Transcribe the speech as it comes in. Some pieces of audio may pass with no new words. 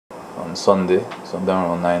on Sunday, sometime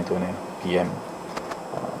around 9:20 p.m.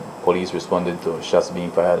 Police responded to shots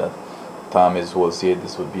being fired at Thomas Wholesale.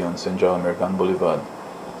 This would be on Central American Boulevard.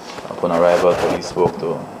 Upon arrival, police spoke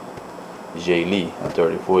to Jay Lee, a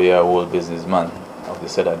 34-year-old businessman of the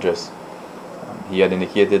said address. He had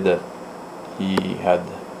indicated that he had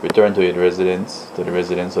returned to the residence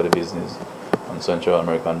of the business on Central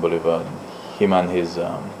American Boulevard. Him and his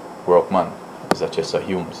workman, Mr. Chester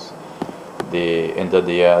Humes. They entered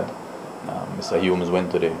the yard. Mr. Humes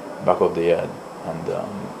went to the back of the yard, and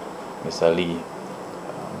Mr. Lee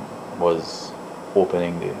was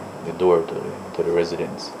opening the door to the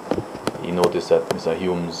residence. He noticed that Mr.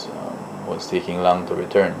 Humes was taking long to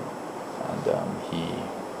return, and he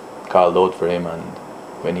called out for him, and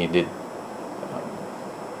when he did,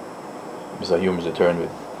 Mr. Humes returned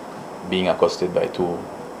with being accosted by two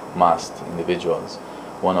masked individuals,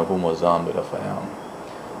 one of whom was armed with a firearm.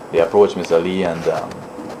 They approached Mr. Lee, and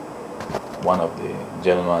one of the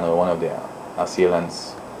gentlemen, or one of the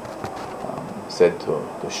assailants, said to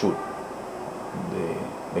shoot.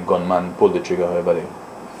 The gunman pulled the trigger, however the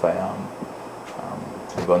firearm,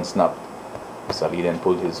 the gun snapped. Mr. Lee then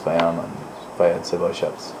pulled his firearm and fired several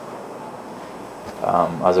shots.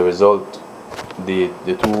 As a result, the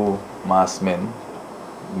two masked men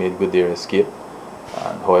made good their escape,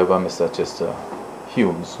 and however Mr. Chester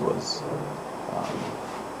Humes was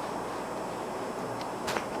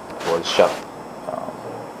shot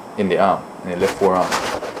in the arm, in the left forearm.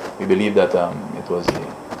 We believe that it was a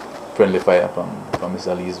friendly fire from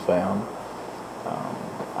Mr. Lee's firearm,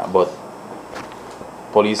 but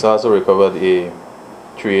police also recovered a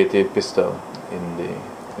 .380 pistol in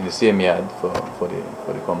the same yard for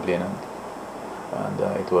the complainant, and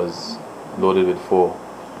it was loaded with 4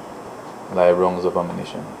 live rounds of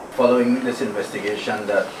ammunition. Following this investigation,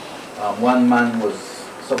 that one man was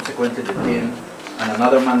subsequently detained and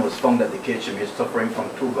another man was found at the KHMH suffering from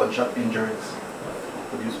 2 gunshot injuries.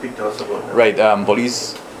 Could you speak to us about that? Right.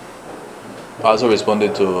 Police also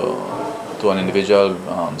responded to an individual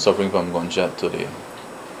suffering from gunshot to the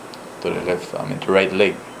left, to right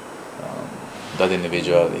leg. That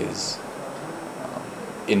individual is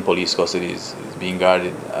in police custody, is being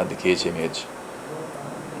guarded at the KHMH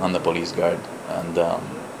under police guard, and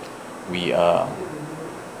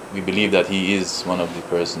we believe that he is one of the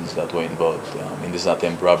persons that were involved in this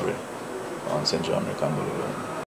attempt robbery on Central American Boulevard.